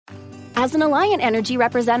As an Alliant Energy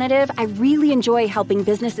representative, I really enjoy helping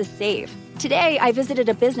businesses save. Today, I visited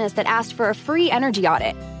a business that asked for a free energy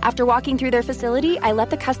audit. After walking through their facility, I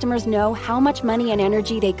let the customers know how much money and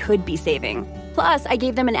energy they could be saving. Plus, I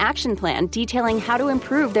gave them an action plan detailing how to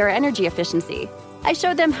improve their energy efficiency. I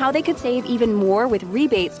showed them how they could save even more with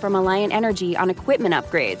rebates from Alliant Energy on equipment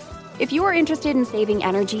upgrades. If you are interested in saving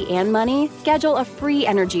energy and money, schedule a free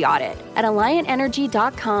energy audit at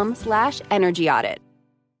alliantenergy.com/energy audit.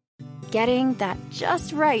 Getting that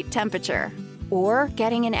just right temperature, or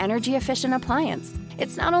getting an energy-efficient appliance.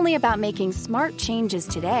 It's not only about making smart changes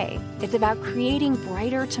today, it's about creating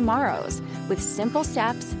brighter tomorrows with simple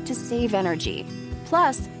steps to save energy.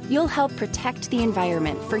 Plus, you'll help protect the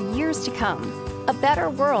environment for years to come. A better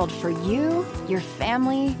world for you, your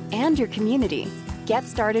family, and your community. Get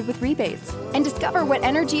started with rebates and discover what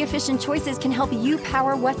energy-efficient choices can help you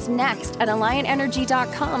power what's next at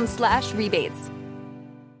alliantenergy.com/rebates.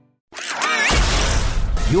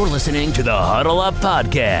 You're listening to the Huddle Up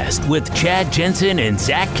Podcast with Chad Jensen and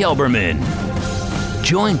Zach Kelberman.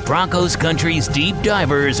 Join Broncos Country's deep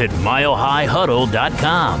divers at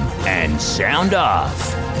milehighhuddle.com and sound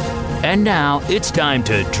off. And now it's time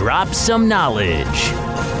to drop some knowledge.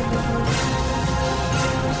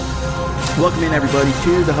 Welcome in, everybody,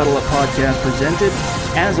 to the Huddle Up Podcast, presented,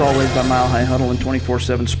 as always, by Mile High Huddle and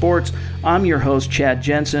 24/7 Sports. I'm your host, Chad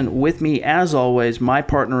Jensen. With me, as always, my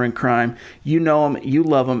partner in crime. You know him, you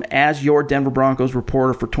love him, as your Denver Broncos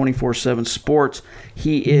reporter for 24/7 Sports.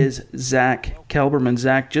 He is Zach Kelberman.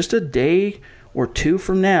 Zach, just a day or two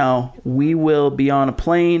from now, we will be on a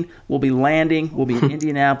plane. We'll be landing. We'll be in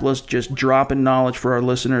Indianapolis, just dropping knowledge for our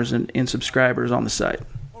listeners and subscribers on the site.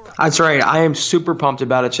 That's right. I am super pumped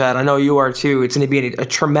about it, Chad. I know you are too. It's going to be a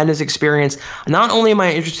tremendous experience. Not only am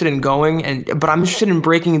I interested in going, but I'm interested in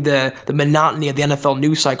breaking the monotony of the NFL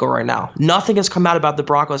news cycle right now. Nothing has come out about the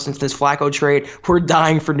Broncos since this Flacco trade. We're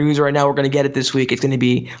dying for news right now. We're going to get it this week. It's going to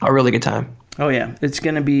be a really good time. Oh, yeah. It's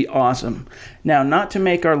going to be awesome. Now, not to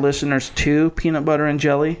make our listeners too peanut butter and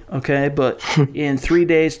jelly, okay, but in 3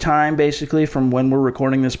 days' time, basically, from when we're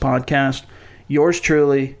recording this podcast, yours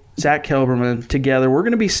truly, Zach Kelberman, together, we're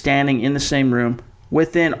going to be standing in the same room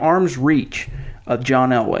within arm's reach of John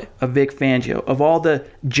Elway, of Vic Fangio, of all the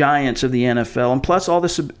giants of the NFL, and plus all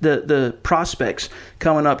the prospects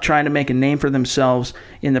coming up trying to make a name for themselves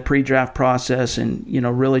in the pre-draft process and, you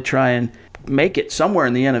know, really try and make it somewhere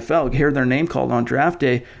in the NFL, hear their name called on draft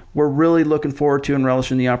day. We're really looking forward to and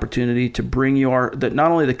relishing the opportunity to bring you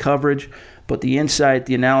not only the coverage, but the insight,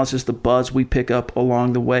 the analysis, the buzz we pick up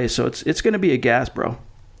along the way. So it's going to be a gas, bro.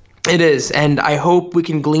 It is, and I hope we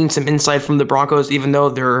can glean some insight from the Broncos, even though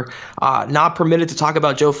they're not permitted to talk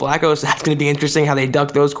about Joe Flacco, so that's going to be interesting how they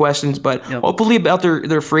duck those questions, but hopefully about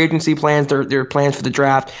their free agency plans, their plans for the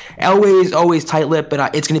draft. Elway is always tight-lipped,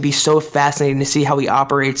 but it's going to be so fascinating to see how he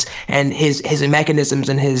operates and his mechanisms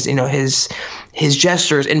and his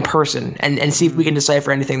gestures in person and see if we can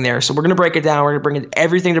decipher anything there. So we're going to break it down. We're going to bring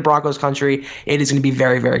everything to Broncos country. It is going to be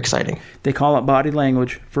very, very exciting. They call it body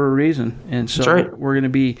language for a reason, and so right. We're going to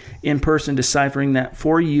be in person deciphering that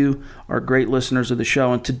for you, our great listeners of the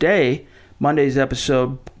show. And today, Monday's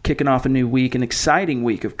episode, kicking off a new week, an exciting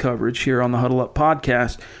week of coverage here on the Huddle Up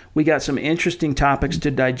Podcast. We got some interesting topics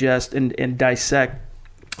to digest and dissect.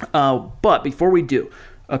 But before we do,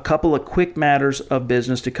 a couple of quick matters of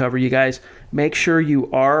business to cover. You guys, make sure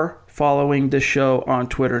you are following the show on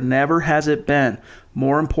Twitter. Never has it been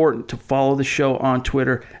more important to follow the show on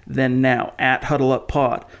Twitter than now, at Huddle Up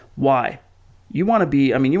Pod. Why? You want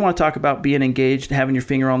to talk about being engaged, having your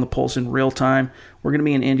finger on the pulse in real time. We're going to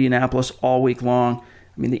be in Indianapolis all week long.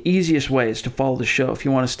 The easiest way is to follow the show. If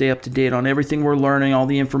you want to stay up to date on everything we're learning, all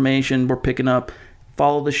the information we're picking up,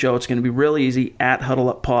 follow the show. It's going to be really easy, at Huddle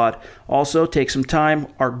Up Pod. Also, take some time.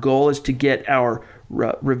 Our goal is to get our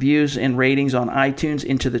reviews and ratings on iTunes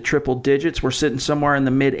into the triple digits. We're sitting somewhere in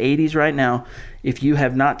the mid-80s right now. If you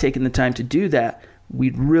have not taken the time to do that,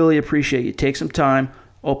 we'd really appreciate you. Take some time.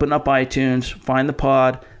 Open up iTunes, find the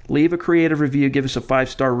pod, leave a creative review, give us a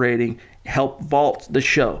 5-star rating, help vault the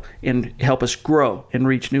show, and help us grow and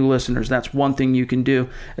reach new listeners. That's one thing you can do.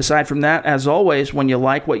 Aside from that, as always, when you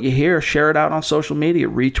like what you hear, share it out on social media.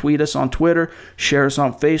 Retweet us on Twitter, share us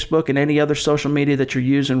on Facebook, and any other social media that you're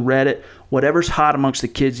using, Reddit, whatever's hot amongst the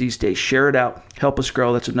kids these days. Share it out. Help us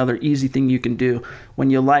grow. That's another easy thing you can do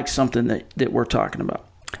when you like something that we're talking about.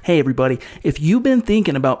 Hey everybody, if you've been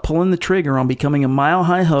thinking about pulling the trigger on becoming a Mile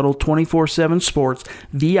High Huddle 24/7 Sports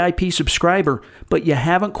VIP subscriber, but you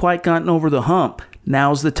haven't quite gotten over the hump,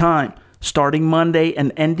 now's the time. Starting Monday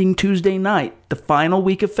and ending Tuesday night, the final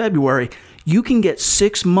week of February, you can get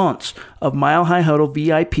 6 months of Mile High Huddle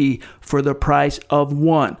VIP for the price of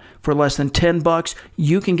one. For less than $10,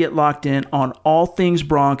 you can get locked in on all things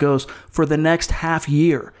Broncos for the next half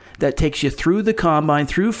year. That takes you through the combine,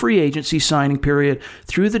 through free agency signing period,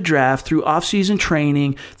 through the draft, through off-season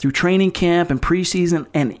training, through training camp and preseason,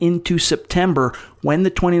 and into September when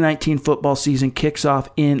the 2019 football season kicks off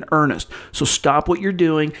in earnest. So stop what you're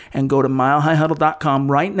doing and go to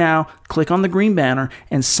milehighhuddle.com right now, click on the green banner,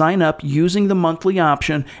 and sign up using the monthly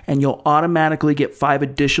option, and you'll automatically get 5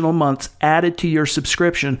 additional months added to your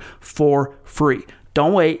subscription for free.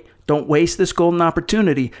 Don't wait. Don't waste this golden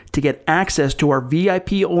opportunity to get access to our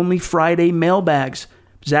VIP-only Friday mailbags.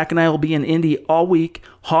 Zach and I will be in Indy all week,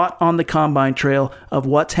 hot on the combine trail of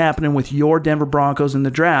what's happening with your Denver Broncos in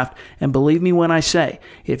the draft. And believe me when I say,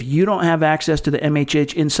 if you don't have access to the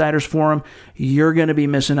MHH Insiders Forum, you're going to be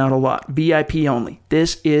missing out a lot. VIP only.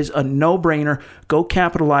 This is a no-brainer. Go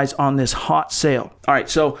capitalize on this hot sale. All right,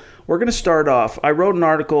 so we're going to start off. I wrote an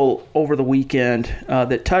article over the weekend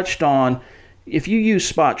that touched on if you use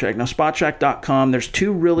SpotTrack. Now, SpotTrack.com, there's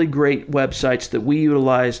 2 really great websites that we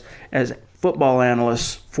utilize as football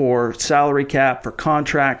analysts for salary cap, for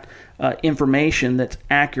contract information that's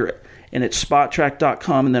accurate. And it's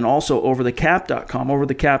SpotTrack.com and then also OverTheCap.com.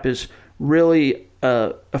 OverTheCap is really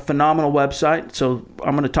a phenomenal website. So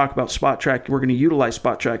I'm going to talk about SpotTrack. We're going to utilize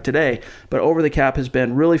SpotTrack today. But OverTheCap has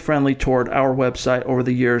been really friendly toward our website over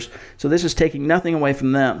the years. So this is taking nothing away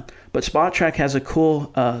from them. But SpotTrack has a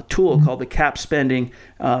cool tool called the Cap Spending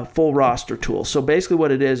Full Roster Tool. So basically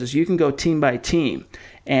what it is you can go team by team,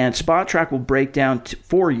 and SpotTrack will break down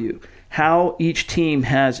for you how each team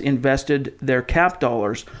has invested their cap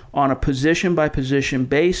dollars on a position-by-position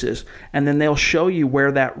basis, and then they'll show you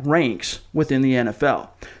where that ranks within the NFL.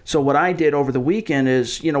 So what I did over the weekend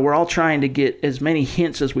is, we're all trying to get as many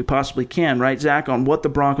hints as we possibly can, right, Zach, on what the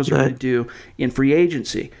Broncos are going to do in free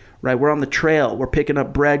agency. Right, we're on the trail. We're picking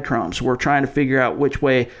up breadcrumbs. We're trying to figure out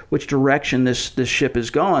which direction this ship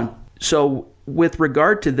is going. So with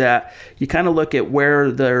regard to that, you kind of look at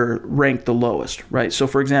where they're ranked the lowest, right? So,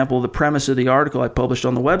 for example, the premise of the article I published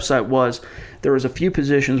on the website was there was a few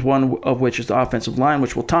positions, one of which is the offensive line,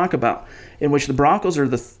 which we'll talk about, in which the Broncos they're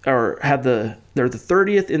the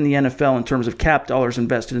 30th in the NFL in terms of cap dollars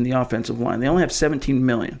invested in the offensive line. They only have $17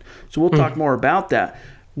 million. So we'll talk more about that.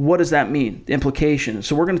 What does that mean? The implications.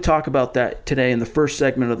 So we're going to talk about that today in the first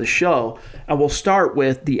segment of the show. And we'll start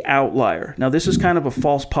with the outlier. Now, this is kind of a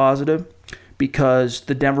false positive because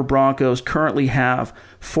the Denver Broncos currently have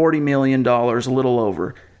 $40 million, a little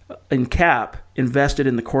over, in cap invested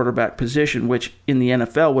in the quarterback position, which in the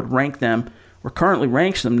NFL would rank them, or currently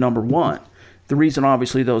ranks them, number 1. The reason,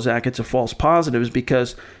 obviously, though, Zach, it's a false positive is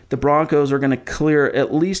because the Broncos are going to clear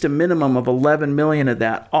at least a minimum of $11 million of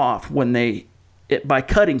that off by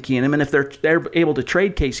cutting Keenum, and if they're able to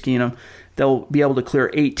trade Case Keenum, they'll be able to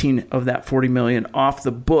clear 18 of that $40 million off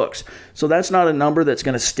the books. So that's not a number that's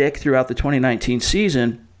going to stick throughout the 2019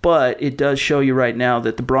 season, but it does show you right now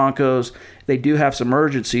that the Broncos, they do have some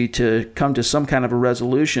urgency to come to some kind of a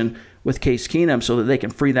resolution with Case Keenum so that they can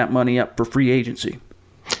free that money up for free agency.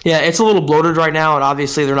 Yeah, it's a little bloated right now, and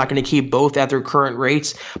obviously they're not going to keep both at their current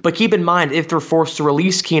rates. But keep in mind, if they're forced to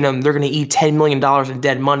release Keenum, they're going to eat $10 million in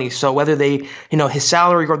dead money. So whether they, his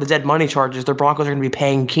salary or the dead money charges, the Broncos are going to be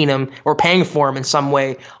paying Keenum or paying for him in some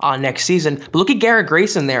way next season. But look at Garrett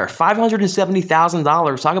Grayson there,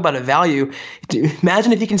 $570,000. Talk about a value.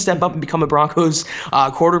 Imagine if he can step up and become a Broncos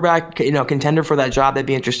quarterback, contender for that job. That'd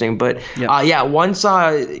be interesting. But once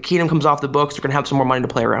Keenum comes off the books, they're going to have some more money to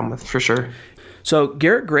play around with for sure. So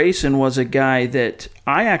Garrett Grayson was a guy that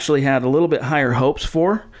I actually had a little bit higher hopes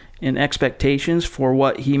for and expectations for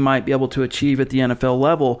what he might be able to achieve at the NFL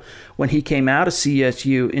level when he came out of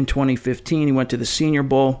CSU in 2015. He went to the Senior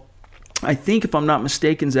Bowl. I think, if I'm not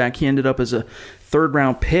mistaken, Zach, he ended up as a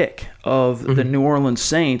third-round pick of the New Orleans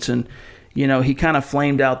Saints. And, he kind of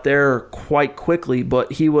flamed out there quite quickly,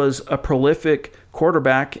 but he was a prolific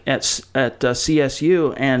quarterback at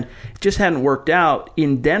CSU, and it just hadn't worked out.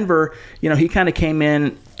 In Denver, he kind of came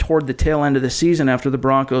in toward the tail end of the season after the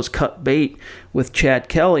Broncos cut bait with Chad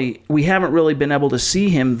Kelly. We haven't really been able to see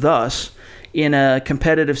him thus in a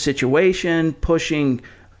competitive situation, pushing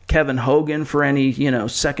Kevin Hogan for any,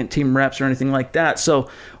 second-team reps or anything like that. So,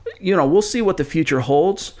 we'll see what the future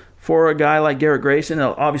holds for a guy like Garrett Grayson.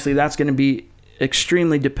 Obviously, that's going to be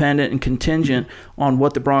extremely dependent and contingent on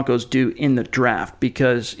what the Broncos do in the draft,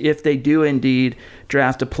 because if they do indeed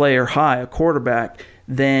draft a player high, a quarterback,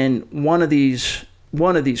 then one of these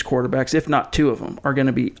quarterbacks, if not 2 of them, are going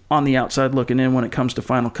to be on the outside looking in when it comes to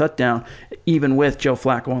final cut down, even with Joe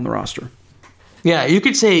Flacco on the roster. Yeah, you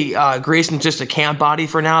could say Grayson's just a camp body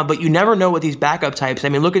for now, but you never know with these backup types. I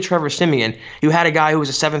mean, look at Trevor Siemian. You had a guy who was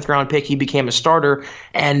a 7th-round pick. He became a starter,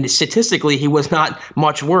 and statistically, he was not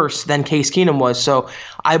much worse than Case Keenum was. So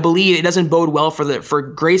I believe it doesn't bode well for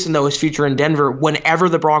Grayson, though, his future in Denver. Whenever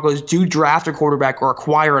the Broncos do draft a quarterback or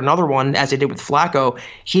acquire another one, as they did with Flacco,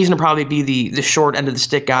 he's going to probably be the short end of the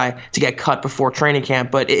stick guy to get cut before training camp.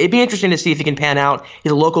 But it'd be interesting to see if he can pan out.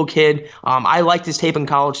 He's a local kid. I liked his tape in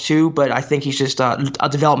college, too, but I think he's just a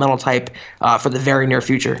developmental type for the very near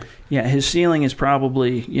future. Yeah, his ceiling is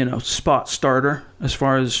probably, spot starter as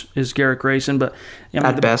far as Garrett Grayson. But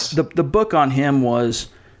at best. The book on him was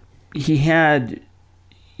he had,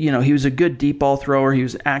 he was a good deep ball thrower. He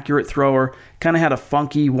was an accurate thrower, kind of had a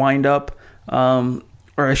funky windup, or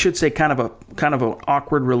I should say kind of an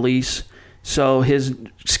awkward release. So his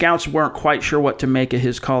scouts weren't quite sure what to make of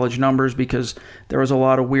his college numbers because there was a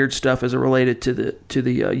lot of weird stuff as it related to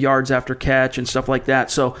the yards after catch and stuff like that.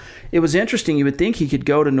 So it was interesting. You would think he could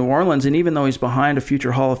go to New Orleans, and even though he's behind a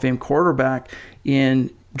future Hall of Fame quarterback in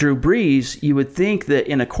Drew Brees, you would think that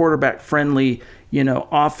in a quarterback-friendly,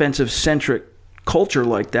 offensive-centric culture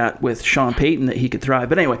like that with Sean Payton that he could thrive.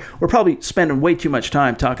 But anyway, we're probably spending way too much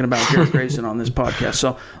time talking about Garrett Grayson on this podcast.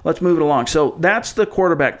 So let's move it along. So that's the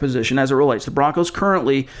quarterback position as it relates. The Broncos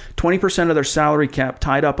currently 20% of their salary cap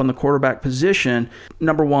tied up on the quarterback position,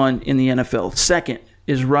 number 1 in the NFL. Second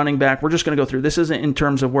is running back. We're just going to go through. This isn't in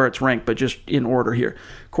terms of where it's ranked, but just in order here.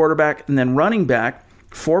 Quarterback and then running back,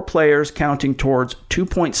 4 players counting towards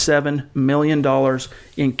 $2.7 million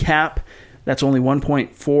in cap. That's only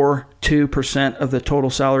 1.42% of the total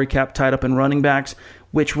salary cap tied up in running backs,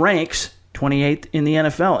 which ranks 28th in the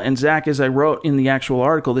NFL. And Zach, as I wrote in the actual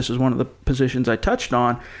article, this is one of the positions I touched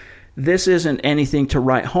on. This isn't anything to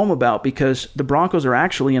write home about because the Broncos are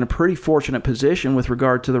actually in a pretty fortunate position with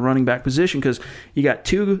regard to the running back position because you got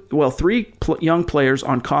 3 young players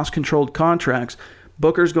on cost-controlled contracts.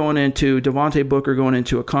 Devontae Booker going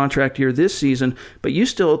into a contract year this season, but you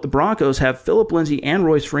still, the Broncos, have Phillip Lindsay and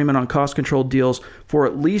Royce Freeman on cost-controlled deals for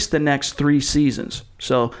at least the next 3 seasons.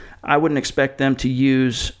 So I wouldn't expect them to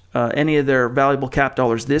use any of their valuable cap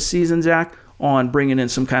dollars this season, Zach, on bringing in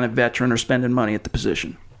some kind of veteran or spending money at the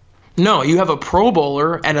position. No, you have a Pro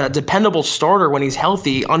Bowler and a dependable starter when he's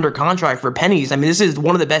healthy under contract for pennies. I mean, this is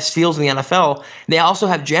one of the best fields in the NFL. They also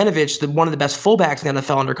have Janovich, one of the best fullbacks in the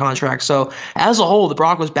NFL, under contract. So as a whole, the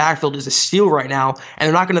Broncos' backfield is a steal right now, and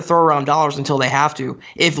they're not going to throw around dollars until they have to.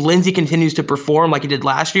 If Lindsey continues to perform like he did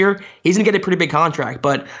last year, he's going to get a pretty big contract,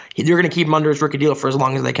 but they're going to keep him under his rookie deal for as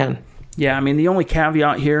long as they can. Yeah, I mean, the only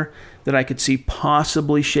caveat here that I could see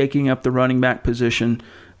possibly shaking up the running back position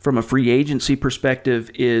from a free agency perspective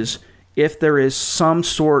is if there is some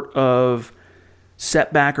sort of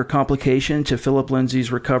setback or complication to Phillip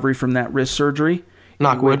Lindsay's recovery from that wrist surgery.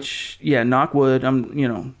 Knock wood. Knock wood.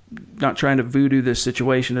 I'm, not trying to voodoo this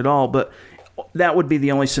situation at all, but that would be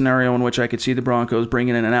the only scenario in which I could see the Broncos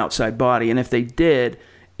bringing in an outside body. And if they did,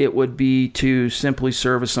 it would be to simply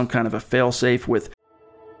serve as some kind of a fail-safe with.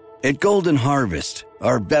 At Golden Harvest,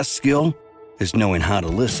 our best skill is knowing how to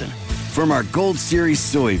listen. From our Gold Series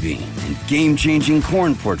soybean and game-changing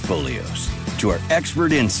corn portfolios to our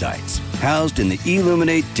expert insights housed in the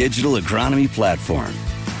Illuminate digital agronomy platform,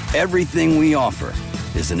 everything we offer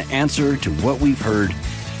is an answer to what we've heard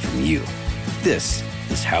from you. This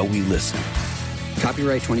is how we listen.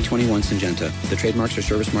 Copyright 2021 Syngenta. The trademarks or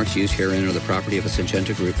service marks used herein are the property of a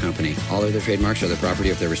Syngenta Group company. All other trademarks are the property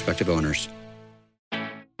of their respective owners.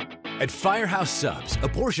 At Firehouse Subs, a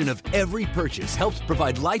portion of every purchase helps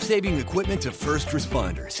provide life-saving equipment to first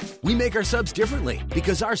responders. We make our subs differently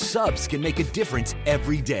because our subs can make a difference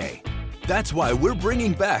every day. That's why we're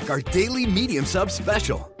bringing back our daily medium sub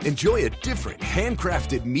special. Enjoy a different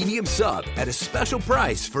handcrafted medium sub at a special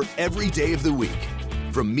price for every day of the week.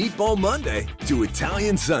 From Meatball Monday to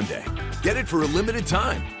Italian Sunday. Get it for a limited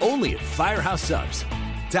time, only at Firehouse Subs.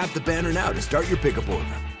 Tap the banner now to start your pickup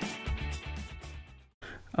order.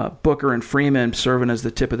 Booker and Freeman serving as the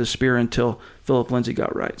tip of the spear until Phillip Lindsay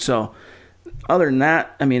got right. So other than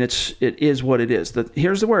that, I mean, it is what it is.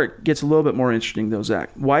 Here's where it gets a little bit more interesting, though, Zach.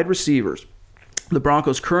 Wide receivers. The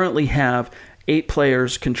Broncos currently have 8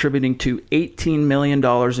 players contributing to $18 million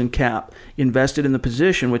in cap invested in the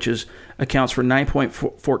position, which accounts for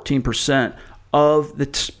 9.14% of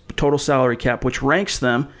the total salary cap, which ranks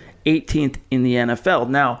them 18th in the NFL.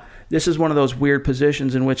 Now, this is one of those weird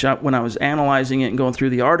positions in which when I was analyzing it and going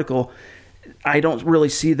through the article, I don't really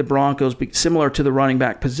see the Broncos similar to the running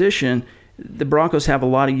back position. The Broncos have a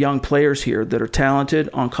lot of young players here that are talented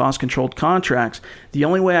on cost-controlled contracts. The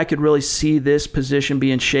only way I could really see this position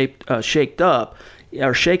being shaked up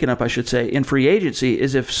or shaken up, I should say, in free agency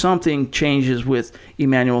is if something changes with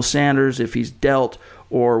Emmanuel Sanders, if he's dealt,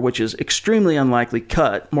 or, which is extremely unlikely,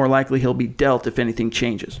 cut. More likely he'll be dealt if anything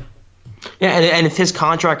changes. Yeah, and if his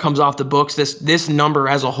contract comes off the books, this number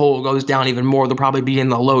as a whole goes down even more. They'll probably be in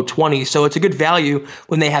the low 20s. So it's a good value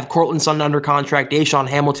when they have Courtland Sutton under contract, Deshaun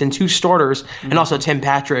Hamilton, 2 starters, and also Tim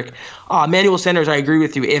Patrick. Emmanuel Sanders, I agree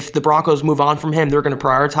with you. If the Broncos move on from him, they're going to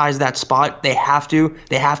prioritize that spot. They have to.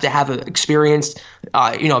 They have to have an experienced,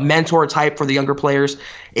 mentor type for the younger players.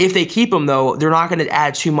 If they keep him, though, they're not going to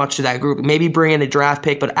add too much to that group. Maybe bring in a draft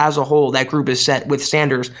pick, but as a whole, that group is set with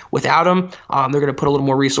Sanders. Without him, they're going to put a little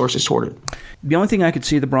more resources toward it. The only thing I could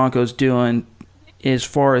see the Broncos doing as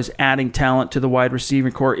far as adding talent to the wide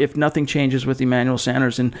receiving core, if nothing changes with Emmanuel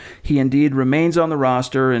Sanders and he indeed remains on the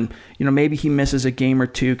roster and maybe he misses a game or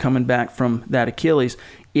two coming back from that Achilles,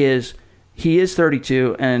 is he is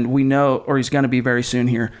 32 and we know, or he's going to be very soon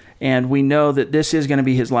here, and we know that this is going to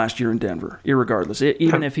be his last year in Denver, irregardless.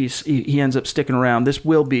 Even if he ends up sticking around, this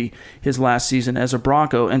will be his last season as a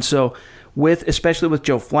Bronco. And so especially with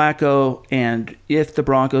Joe Flacco, and if the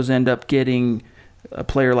Broncos end up getting a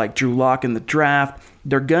player like Drew Lock in the draft,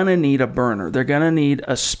 they're going to need a burner. They're going to need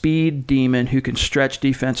a speed demon who can stretch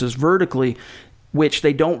defenses vertically, which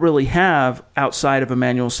they don't really have outside of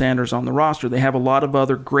Emmanuel Sanders on the roster. They have a lot of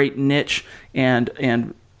other great niche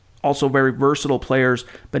and also very versatile players,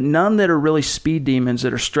 but none that are really speed demons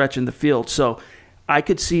that are stretching the field. So I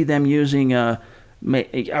could see them using a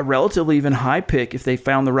relatively even high pick if they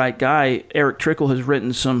found the right guy. Eric Trickle has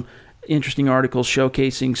written some interesting articles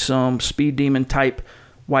showcasing some speed demon type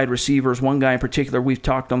wide receivers. One guy in particular we've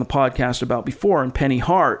talked on the podcast about before, and Penny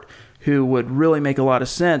Hart, who would really make a lot of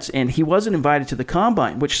sense. And he wasn't invited to the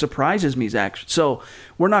Combine, which surprises me, Zach. So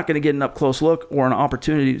we're not going to get an up-close look or an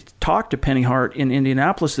opportunity to talk to Penny Hart in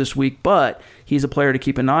Indianapolis this week, but he's a player to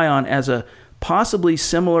keep an eye on as a possibly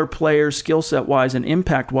similar player skill set-wise and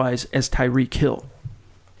impact-wise as Tyreek Hill.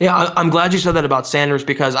 Yeah, I'm glad you said that about Sanders,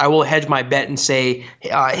 because I will hedge my bet and say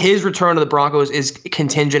his return to the Broncos is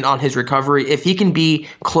contingent on his recovery. If he can be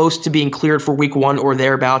close to being cleared for week 1 or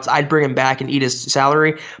thereabouts, I'd bring him back and eat his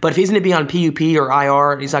salary. But if he's going to be on PUP or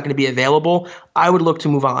IR and he's not going to be available, I would look to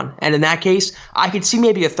move on. And in that case, I could see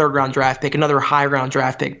maybe a 3rd-round draft pick, another high-round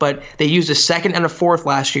draft pick. But they used a 2nd and a 4th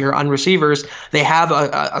last year on receivers. They have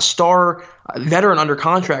a star veteran under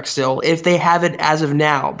contract still. If they have it as of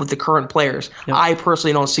now with the current players, yep. I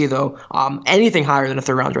personally don't see, though, anything higher than a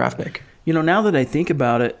 3rd-round draft pick. Now that I think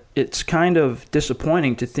about it, it's kind of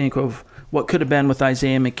disappointing to think of what could have been with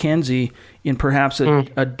Isaiah McKenzie in perhaps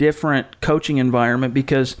a different coaching environment,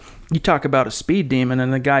 because you talk about a speed demon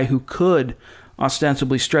and a guy who could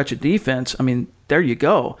ostensibly stretch a defense. I mean, there you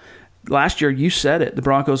go. Last year, you said it, the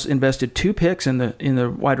Broncos invested 2 picks in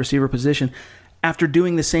the wide receiver position after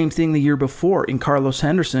doing the same thing the year before in Carlos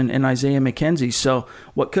Henderson and Isaiah McKenzie. So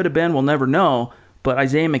what could have been, we'll never know. But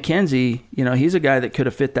Isaiah McKenzie, he's a guy that could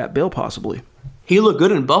have fit that bill possibly. He looked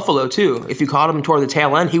good in Buffalo, too. If you caught him toward the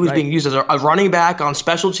tail end, he was being used as a running back on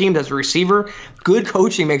special teams, as a receiver. Good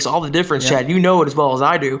coaching makes all the difference, Chad. You know it as well as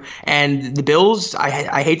I do. And the Bills,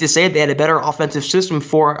 I hate to say it, they had a better offensive system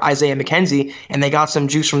for Isaiah McKenzie, and they got some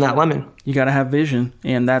juice from that lemon. You got to have vision,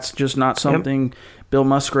 and that's just not something Bill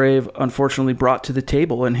Musgrave unfortunately brought to the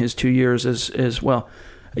table in his 2 years as well.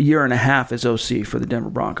 A year and a half as OC for the Denver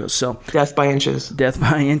Broncos. So death by inches. Death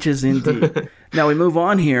by inches, indeed. Now we move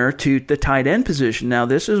on here to the tight end position. Now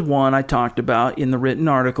this is one I talked about in the written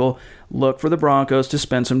article. Look for the Broncos to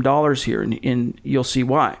spend some dollars here, and you'll see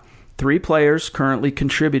why. 3 players currently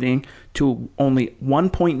contributing to only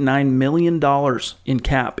 $1.9 million in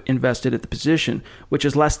cap invested at the position, which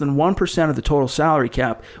is less than 1% of the total salary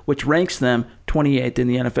cap, which ranks them 28th in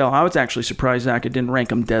the NFL. I was actually surprised Zach didn't rank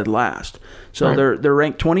them dead last. So they're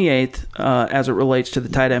ranked 28th as it relates to the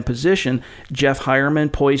tight end position. Jeff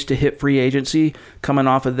Hireman poised to hit free agency coming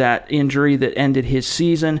off of that injury that ended his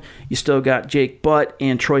season. You still got Jake Butt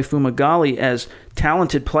and Troy Fumagalli as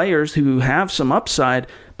talented players who have some upside,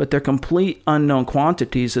 but they're complete unknown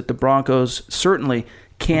quantities that the Broncos certainly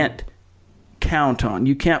can't count on.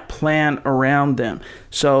 You can't plan around them.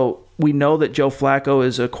 So we know that Joe Flacco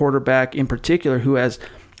is a quarterback in particular who has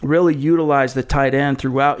really utilized the tight end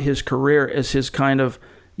throughout his career as his kind of,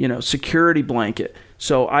 security blanket.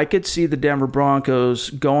 So I could see the Denver Broncos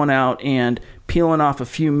going out and peeling off a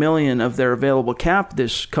few million of their available cap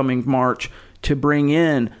this coming March to bring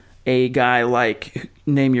in a guy like,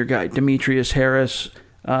 name your guy, Demetrius Harris,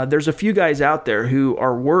 There's a few guys out there who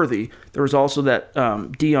are worthy. There was also that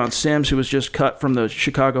Deion Sims, who was just cut from the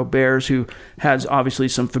Chicago Bears, who has obviously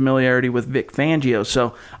some familiarity with Vic Fangio.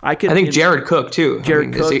 So I think Jared Cook too.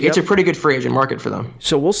 It's a pretty good free agent market for them.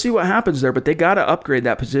 So we'll see what happens there, but they got to upgrade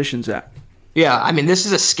that position, Zach. Yeah, I mean, this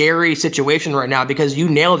is a scary situation right now because you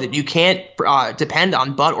nailed it. You can't depend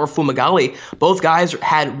on Butt or Fumagalli. Both guys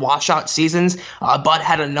had washout seasons. Butt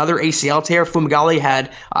had another ACL tear. Fumagalli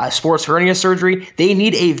had sports hernia surgery. They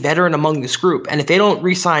need a veteran among this group. And if they don't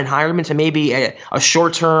re-sign Hireman to maybe a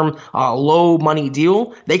short-term, low-money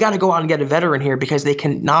deal, they got to go out and get a veteran here because they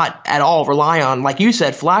cannot at all rely on, like you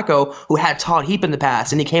said, Flacco, who had Todd Heap in the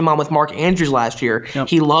past, and he came on with Mark Andrews last year. Yep.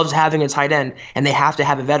 He loves having a tight end, and they have to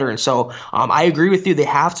have a veteran. So I agree with you. They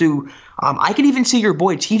have to. I can even see your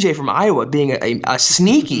boy TJ from Iowa being a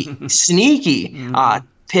sneaky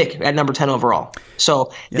pick at number 10 overall.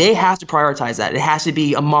 So They have to prioritize that. It has to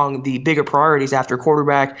be among the bigger priorities after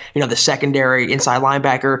quarterback, the secondary, inside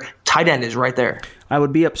linebacker, tight end is right there. I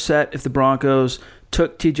would be upset if the Broncos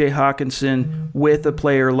took TJ Hawkinson with a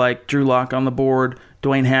player like Drew Lock on the board,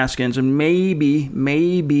 Dwayne Haskins, and maybe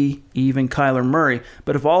even Kyler Murray.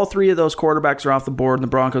 But if all three of those quarterbacks are off the board and the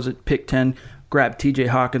Broncos at pick 10 grab TJ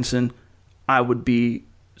Hawkinson, I would be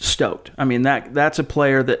stoked. I mean, that's a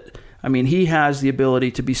player that, he has the ability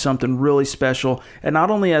to be something really special, and not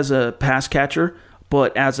only as a pass catcher,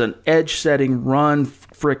 but as an edge-setting run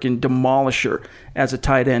freaking demolisher as a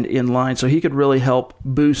tight end in line. So he could really help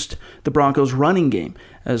boost the Broncos' running game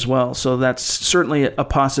as well. So that's certainly a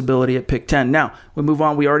possibility at pick 10. Now, we move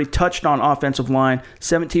on. We already touched on offensive line.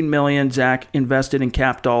 $17 million, Zach, invested in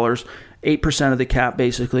cap dollars. 8% of the cap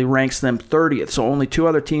basically ranks them 30th. So only two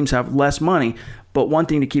other teams have less money. But one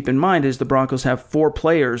thing to keep in mind is the Broncos have four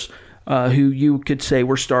players who you could say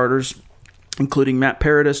were starters, including Matt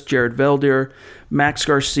Paradis, Jared Veldheer, Max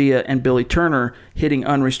Garcia, and Billy Turner hitting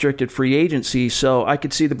unrestricted free agency. So I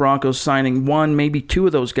could see the Broncos signing one, maybe two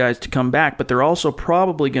of those guys to come back, but they're also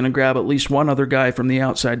probably going to grab at least one other guy from the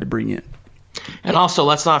outside to bring in. And also,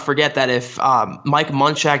 let's not forget that if Mike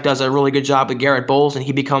Munchak does a really good job with Garrett Bowles and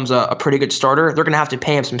he becomes a pretty good starter, they're going to have to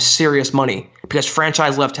pay him some serious money because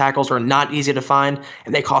franchise left tackles are not easy to find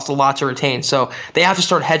and they cost a lot to retain. So they have to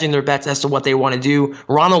start hedging their bets as to what they want to do.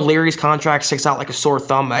 Ronald Leary's contract sticks out like a sore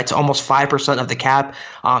thumb. It's almost 5% of the cap.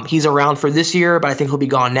 He's around for this year, but I think he'll be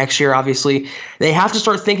gone next year, obviously. They have to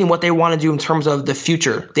start thinking what they want to do in terms of the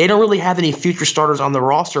future. They don't really have any future starters on the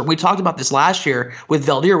roster. We talked about this last year with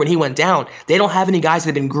Veldheer when he went down. They don't have any guys that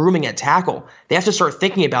have been grooming at tackle. They have to start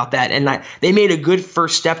thinking about that. And they made a good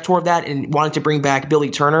first step toward that and wanted to bring back Billy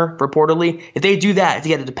Turner, reportedly. If they do that, if they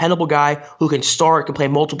get a dependable guy who can start, can play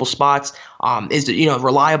multiple spots, is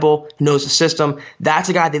reliable, knows the system, that's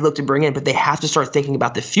a guy they look to bring in. But they have to start thinking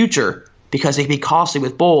about the future because they can be costly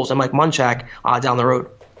with Bowles and Mike Munchak down the road.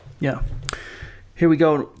 Yeah. Here we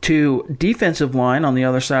go to defensive line on the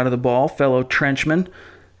other side of the ball, fellow Trenchmen.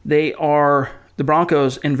 The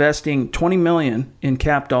Broncos investing $20 million in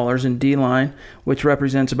cap dollars in D-line, which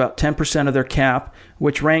represents about 10% of their cap,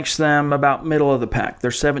 which ranks them about middle of the pack. They're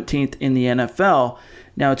 17th in the NFL.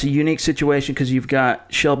 Now, it's a unique situation because you've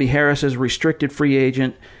got Shelby Harris as a restricted free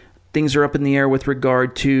agent. Things are up in the air with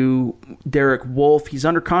regard to Derek Wolfe. He's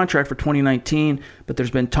under contract for 2019, but there's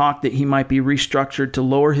been talk that he might be restructured to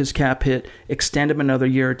lower his cap hit, extend him another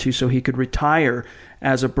year or two so he could retire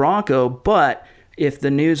as a Bronco. But if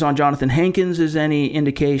the news on Jonathan Hankins is any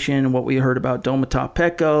indication, what we heard about Domata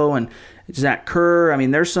Peko and Zach Kerr,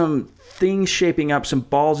 there's some things shaping up, some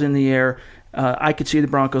balls in the air. I could see the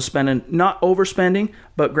Broncos spending, not overspending,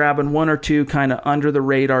 but grabbing one or two kind of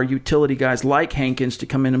under-the-radar utility guys like Hankins to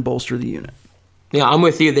come in and bolster the unit. Yeah, I'm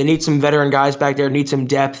with you. They need some veteran guys back there, need some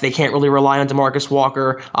depth. They can't really rely on DeMarcus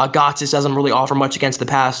Walker. Gotsis doesn't really offer much against the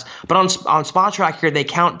pass. But on Spot Track here, they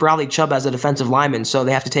count Bradley Chubb as a defensive lineman, so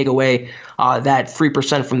they have to take away that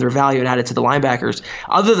 3% from their value and add it to the linebackers.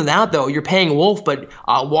 Other than that, though, you're paying Wolf, but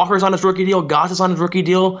Walker's on his rookie deal, Gotsis on his rookie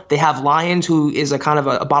deal. They have Lyons, who is a kind of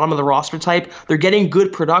a bottom of the roster type. They're getting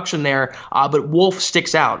good production there, but Wolf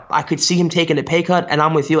sticks out. I could see him taking a pay cut, and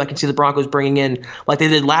I'm with you. I can see the Broncos bringing in, like they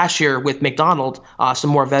did last year with McDonald, some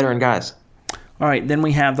more veteran guys. All right, then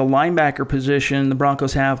we have the linebacker position. The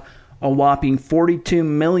Broncos have a whopping $42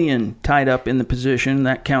 million tied up in the position.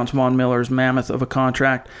 That counts Von Miller's mammoth of a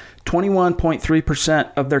contract.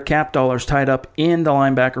 21.3% of their cap dollars tied up in the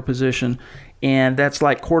linebacker position, and that's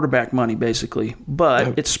like quarterback money basically.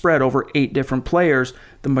 But it's spread over 8 different players,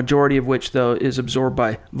 the majority of which, though, is absorbed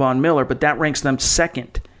by Von Miller. But that ranks them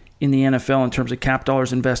second in the NFL in terms of cap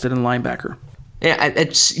dollars invested in linebacker. Yeah,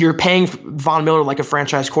 you're paying Von Miller like a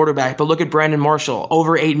franchise quarterback, but look at Brandon Marshall,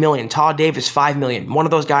 over $8 million. Todd Davis, $5 million. One of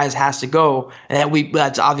those guys has to go, and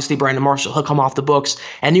that's obviously Brandon Marshall. He'll come off the books.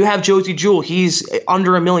 And you have Josie Jewell, he's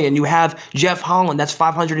under $1 million. You have Jeff Holland, that's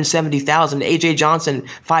 $570,000. AJ Johnson,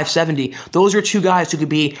 $570,000. Those are two guys who could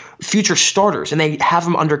be future starters, and they have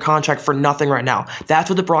them under contract for nothing right now. That's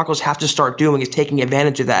what the Broncos have to start doing, is taking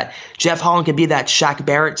advantage of that. Jeff Holland could be that Shaq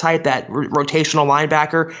Barrett type, that rotational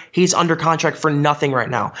linebacker. He's under contract for nothing right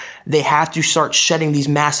now. They have to start shedding these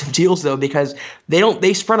massive deals though, because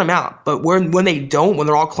they spread them out. But when they don't, when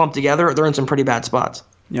they're all clumped together, they're in some pretty bad spots.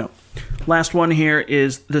 Yep. Last one here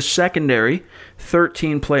is the secondary.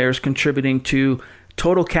 13 players contributing to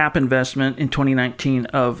total cap investment in 2019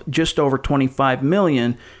 of just over $25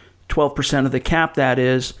 million. 12% of the cap, that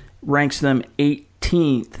is, ranks them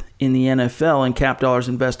 18th in the NFL in cap dollars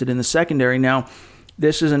invested in the secondary. Now,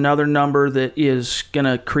 this is another number that is going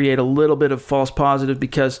to create a little bit of false positive,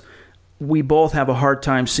 because we both have a hard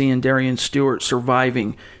time seeing Darian Stewart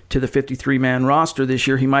surviving to the 53-man roster this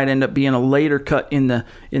year. He might end up being a later cut in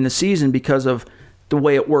the season because of the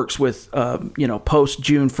way it works with post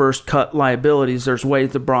June 1st cut liabilities. There's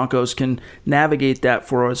ways the Broncos can navigate that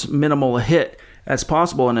for as minimal a hit as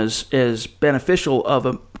possible and as beneficial of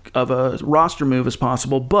a roster move as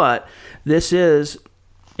possible. But this is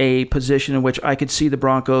a position in which I could see the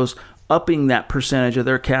Broncos upping that percentage of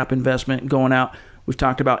their cap investment going out. We've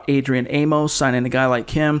talked about Adrian Amos, signing a guy like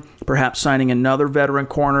him, perhaps signing another veteran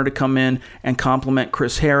corner to come in and complement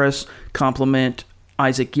Chris Harris, complement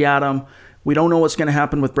Isaac Yiadom. We don't know what's going to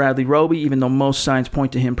happen with Bradley Roby, even though most signs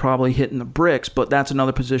point to him probably hitting the bricks, but that's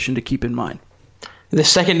another position to keep in mind. The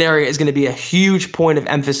secondary is going to be a huge point of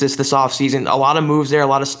emphasis this offseason. A lot of moves there, a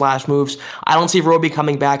lot of splash moves. I don't see Roby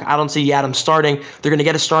coming back. I don't see Yiadom starting. They're going to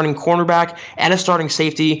get a starting cornerback and a starting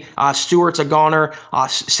safety. Stewart's a goner.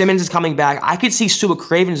 Simmons is coming back. I could see Stuart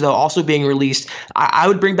Cravens, though, also being released. I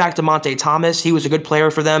would bring back DeMonte Thomas. He was a good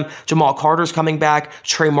player for them. Jamal Carter's coming back.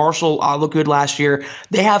 Trey Marshall looked good last year.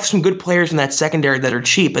 They have some good players in that secondary that are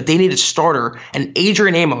cheap, but they need a starter. And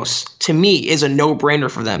Adrian Amos, to me, is a no-brainer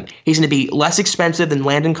for them. He's going to be less expensive than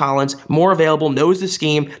Landon Collins, more available, knows the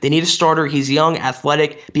scheme. They need a starter. He's young,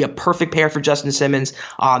 athletic, be a perfect pair for Justin Simmons.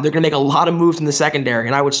 They're going to make a lot of moves in the secondary,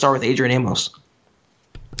 and I would start with Adrian Amos.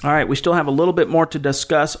 All right, we still have a little bit more to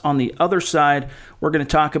discuss on the other side. We're going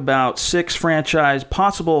to talk about 6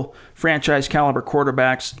 possible franchise caliber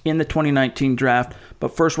quarterbacks in the 2019 draft.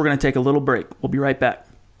 But first, we're going to take a little break. We'll be right back.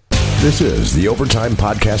 This is the Overtime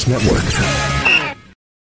Podcast Network.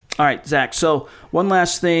 All right, Zach, so one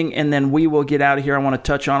last thing, and then we will get out of here. I wanted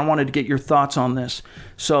to get your thoughts on this.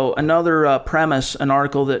 So another premise, an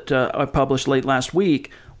article that I published late last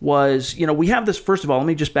week was, we have this, first of all, let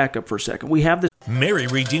me just back up for a second. We have this. Mary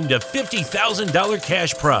redeemed a $50,000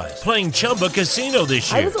 cash prize playing Chumba Casino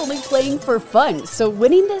this year. I was only playing for fun, so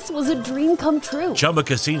winning this was a dream come true. Chumba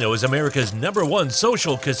Casino is America's #1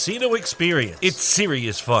 social casino experience. It's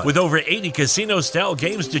serious fun. With over 80 casino-style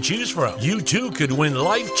games to choose from, you too could win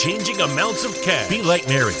life-changing amounts of cash. Be like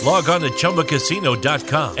Mary. Log on to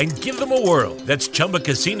ChumbaCasino.com and give them a whirl. That's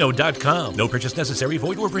ChumbaCasino.com. No purchase necessary.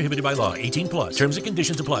 Void or prohibited by law. 18+. Terms and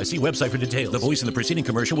conditions apply. See website for details. The voice in the preceding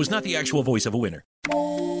commercial was not the actual voice of a winner.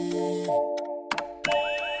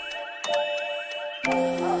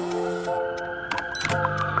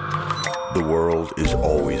 The world is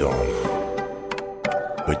always on,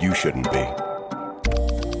 but you shouldn't be.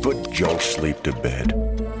 Put junk sleep to bed.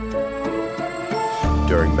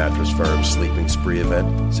 During Mattress Firm's Sleeping Spree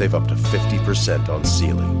event, save up to 50% on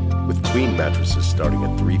Sealy, with queen mattresses starting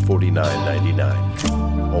at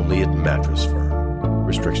 $349.99. Only at Mattress Firm.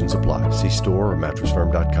 Restrictions apply. See store or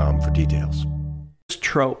mattressfirm.com for details.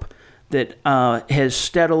 Trope that has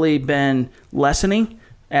steadily been lessening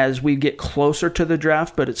as we get closer to the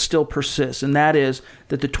draft, but it still persists, and that is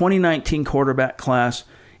that the 2019 quarterback class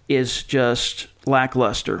is just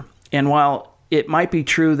lackluster. And while it might be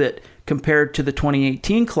true that compared to the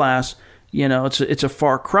 2018 class, it's a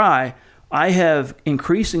far cry, I have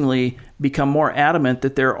increasingly become more adamant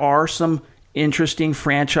that there are some interesting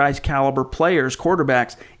franchise caliber players,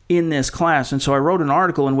 quarterbacks, in this class. And so I wrote an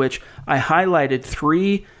article in which I highlighted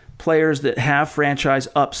 3 players that have franchise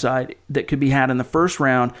upside that could be had in the first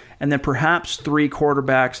round, and then perhaps 3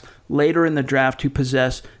 quarterbacks later in the draft who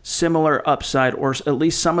possess similar upside, or at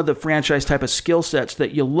least some of the franchise type of skill sets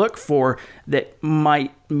that you look for that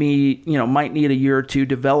might need a year or two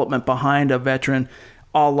development behind a veteran,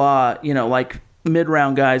 a la, like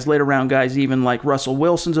mid-round guys, later round guys, even like Russell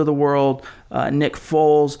Wilsons of the world, Nick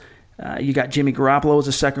Foles, You got Jimmy Garoppolo as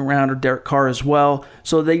a second rounder, Derek Carr as well.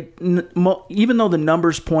 So even though the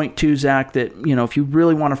numbers point to, Zach, that if you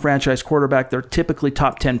really want a franchise quarterback, they're typically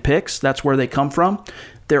top 10 picks. That's where they come from.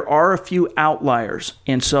 There are a few outliers,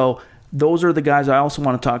 and so those are the guys I also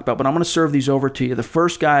want to talk about, but I'm going to serve these over to you. The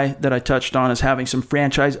first guy that I touched on as having some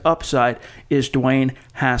franchise upside is Dwayne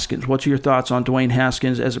Haskins. What's your thoughts on Dwayne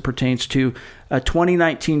Haskins as it pertains to a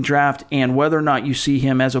 2019 draft and whether or not you see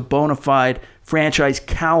him as a bona fide franchise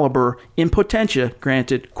caliber, in potentia,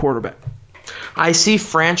 granted, quarterback? I see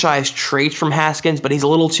franchise traits from Haskins, but he's a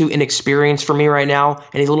little too inexperienced for me right now,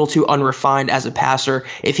 and he's a little too unrefined as a passer.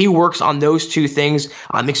 If he works on those two things,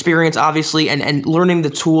 experience obviously, and learning the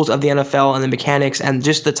tools of the NFL and the mechanics and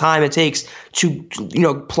just the time it takes to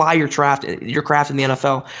apply your craft in the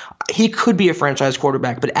NFL, he could be a franchise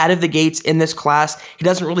quarterback. But out of the gates in this class, he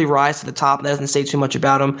doesn't really rise to the top. That doesn't say too much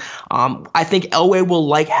about him. I think Elway will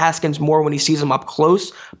like Haskins more when he sees him up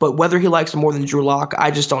close, but whether he likes him more than Drew Lock,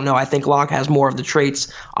 I just don't know. I think Lock has more of the traits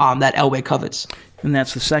that Elway covets. And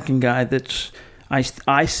that's the second guy that's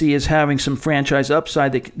I see as having some franchise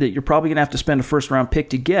upside that you're probably going to have to spend a first-round pick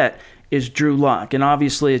to get, is Drew Lock. And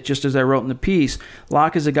obviously, it's just as I wrote in the piece,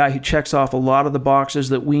 Lock is a guy who checks off a lot of the boxes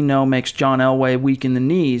that we know makes John Elway weak in the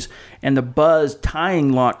knees. And the buzz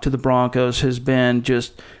tying Lock to the Broncos has been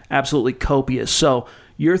just absolutely copious. So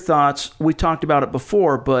your thoughts, we talked about it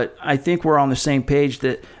before, but I think we're on the same page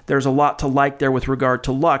that there's a lot to like there with regard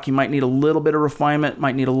to Luck. He might need a little bit of refinement,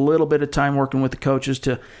 might need a little bit of time working with the coaches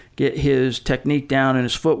to get his technique down and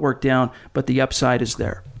his footwork down, but the upside is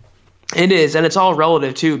there. It is, and it's all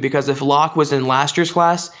relative, too, because if Locke was in last year's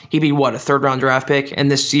class, he'd be, a third-round draft pick,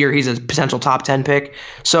 and this year he's a potential top 10 pick.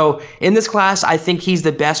 So in this class, I think he's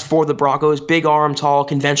the best for the Broncos. Big arm, tall,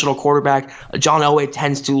 conventional quarterback. John Elway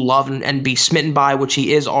tends to love and be smitten by, which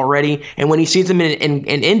he is already. And when he sees him in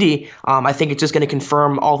Indy, I think it's just going to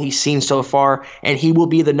confirm all he's seen so far, and he will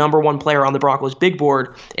be the number one player on the Broncos' big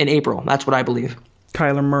board in April. That's what I believe.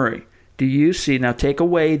 Kyler Murray, do you see, now take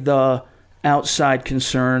away the outside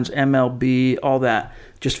concerns, MLB, all that.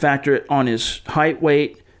 Just factor it on his height,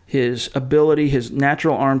 weight, his ability, his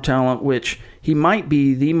natural arm talent, which he might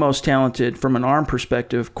be the most talented from an arm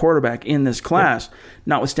perspective quarterback in this class,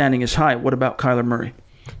 notwithstanding his height. What about Kyler Murray?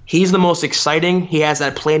 He's the most exciting. He has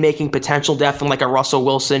that playmaking potential, definitely like a Russell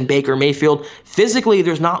Wilson, Baker Mayfield. Physically,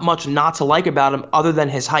 there's not much not to like about him other than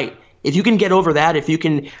his height. If you can get over that, if you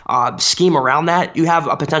can scheme around that, you have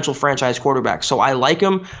a potential franchise quarterback. So I like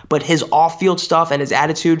him, but his off-field stuff and his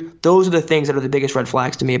attitude, those are the things that are the biggest red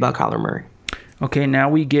flags to me about Kyler Murray. Okay, now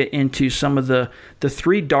we get into some of the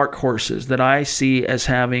three dark horses that I see as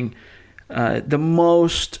having the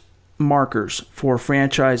most markers for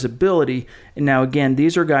franchise ability. And now, again,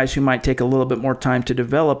 these are guys who might take a little bit more time to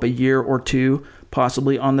develop, a year or two,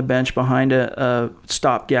 possibly on the bench behind a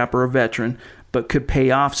stopgap or a veteran, but could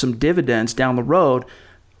pay off some dividends down the road.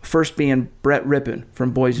 First being Brett Rypien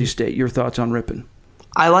from Boise State. Your thoughts on Rypien?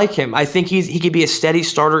 I like him. I think he could be a steady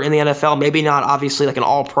starter in the NFL. Maybe not obviously like an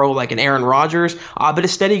all-pro like an Aaron Rodgers, but a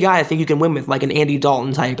steady guy I think you can win with, like an Andy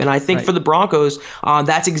Dalton type. And I think for the Broncos,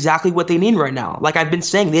 that's exactly what they need right now. Like I've been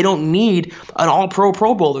saying, they don't need an all-pro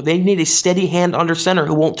Pro Bowler. They need a steady hand under center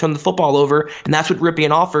who won't turn the football over, and that's what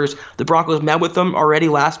Rypien offers. The Broncos met with him already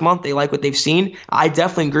last month. They like what they've seen. I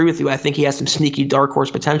definitely agree with you. I think he has some sneaky dark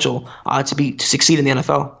horse potential to succeed in the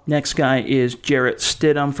NFL. Next guy is Jarrett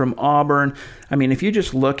Stidham from Auburn. I mean, if you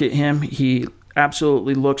just look at him, he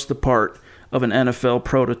absolutely looks the part of an NFL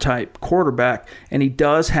prototype quarterback, and he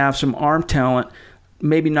does have some arm talent,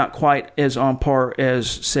 maybe not quite as on par as,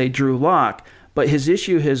 say, Drew Lock, but his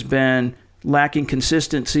issue has been lacking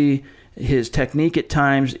consistency. His technique at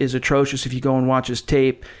times is atrocious if you go and watch his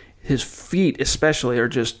tape. His feet especially are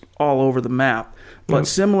just all over the map. But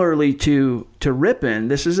similarly to Rypien,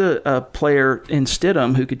 this is a player in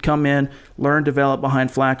Stidham who could come in, learn, develop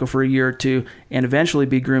behind Flacco for a year or two, and eventually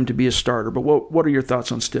be groomed to be a starter. But what are your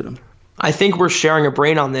thoughts on Stidham? I think we're sharing a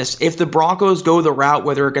brain on this. If the Broncos go the route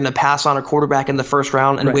where they're going to pass on a quarterback in the first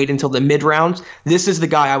round and wait until the mid-rounds, this is the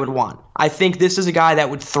guy I would want. I think this is a guy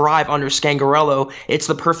that would thrive under Scangarello. It's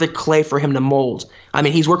the perfect clay for him to mold. I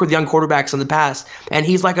mean, he's worked with young quarterbacks in the past, and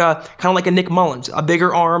he's like kind of like a Nick Mullins, a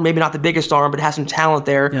bigger arm, maybe not the biggest arm, but has some talent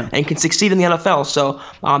there and can succeed in the NFL. So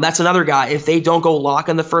that's another guy. If they don't go Lock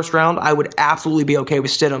in the first round, I would absolutely be okay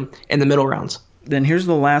with Stidham in the middle rounds. Then here's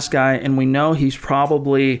the last guy, and we know he's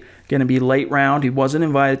probably going to be late round. He wasn't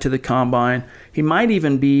invited to the combine. He might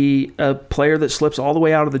even be a player that slips all the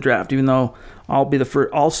way out of the draft, even though I'll be the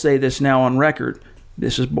first. I'll say this now on record.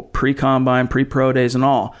 This is pre-combine, pre-pro days and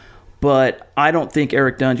all. But I don't think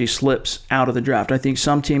Eric Dungey slips out of the draft. I think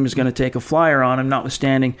some team is going to take a flyer on him,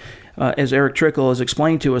 notwithstanding as Eric Trickle has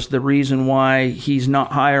explained to us, the reason why he's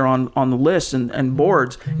not higher on the list and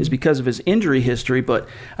boards is because of his injury history. But,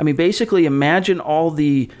 I mean, basically imagine all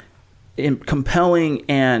the compelling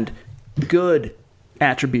and good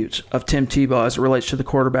attributes of Tim Tebow as it relates to the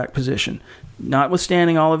quarterback position.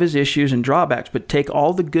 Notwithstanding all of his issues and drawbacks, but take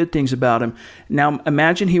all the good things about him. Now,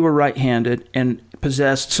 imagine he were right-handed and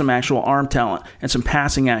possessed some actual arm talent and some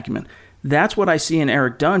passing acumen. That's what I see in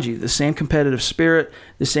Eric Dungey, the same competitive spirit,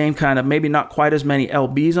 the same kind of, maybe not quite as many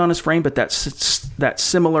LBs on his frame, but that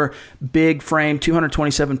similar big frame,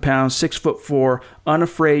 227 pounds, 6'4",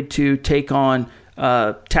 unafraid to take on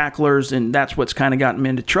tacklers, and that's what's kind of gotten him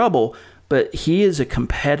into trouble. But he is a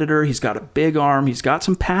competitor. He's got a big arm. He's got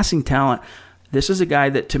some passing talent. This is a guy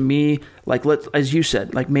that, to me, like, as you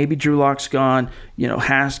said, like maybe Drew Lock's gone,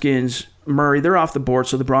 Haskins, Murray, they're off the board,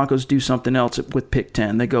 so the Broncos do something else with pick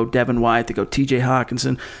 10. They go Devin White, they go TJ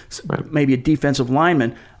Hawkinson, maybe a defensive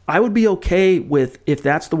lineman. I would be okay with, if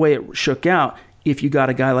that's the way it shook out, if you got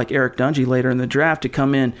a guy like Eric Dungey later in the draft to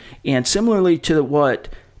come in, and similarly to what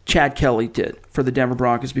Chad Kelly did for the Denver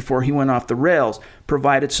Broncos before he went off the rails,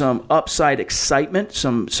 provided some upside excitement,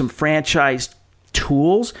 some franchise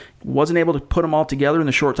tools, wasn't able to put them all together in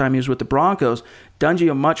the short time he was with the Broncos.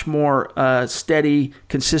 Dungey, a much more steady,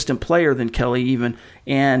 consistent player than Kelly even,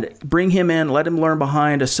 and bring him in, let him learn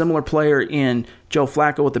behind a similar player in Joe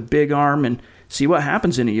Flacco with a big arm, and see what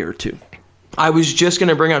happens in a year or two. I was just going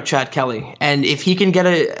to bring up Chad Kelly, and if he can get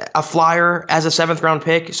a flyer as a 7th-round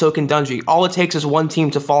pick, so can Dungey. All it takes is one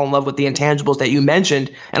team to fall in love with the intangibles that you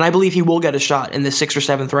mentioned, and I believe he will get a shot in the 6th or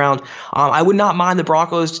 7th round. I would not mind the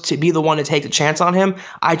Broncos to be the one to take the chance on him.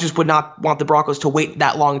 I just would not want the Broncos to wait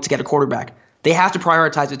that long to get a quarterback. They have to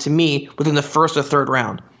prioritize it, to me, within the 1st or 3rd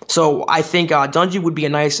round. So I think Dungey would be a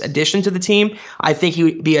nice addition to the team. I think he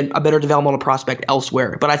would be a better developmental prospect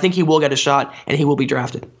elsewhere, but I think he will get a shot, and he will be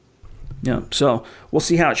drafted. Yeah, so we'll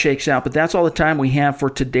see how it shakes out. But that's all the time we have for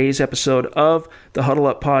today's episode of the Huddle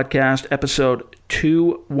Up Podcast, episode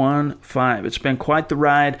 215. It's been quite the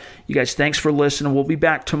ride. You guys, thanks for listening. We'll be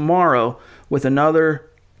back tomorrow with another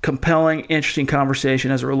compelling, interesting conversation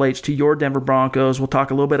as it relates to your Denver Broncos. We'll talk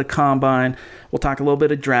a little bit of combine. We'll talk a little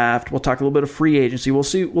bit of draft. We'll talk a little bit of free agency. We'll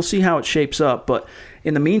see how it shapes up. But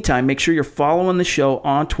in the meantime, make sure you're following the show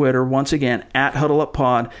on Twitter. Once again, at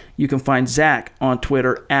HuddleUpPod. You can find Zach on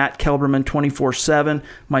Twitter at Kelberman247.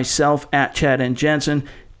 Myself at Chad N. Jensen.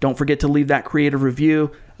 Don't forget to leave that creative review.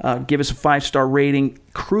 Give us a 5-star rating.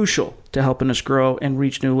 Crucial to helping us grow and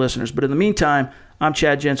reach new listeners. But in the meantime, I'm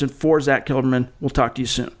Chad Jensen for Zach Kelberman. We'll talk to you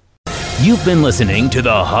soon. You've been listening to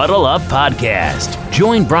the Huddle Up Podcast.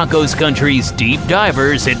 Join Broncos Country's deep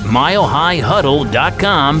divers at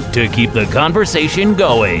milehighhuddle.com to keep the conversation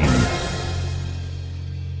going.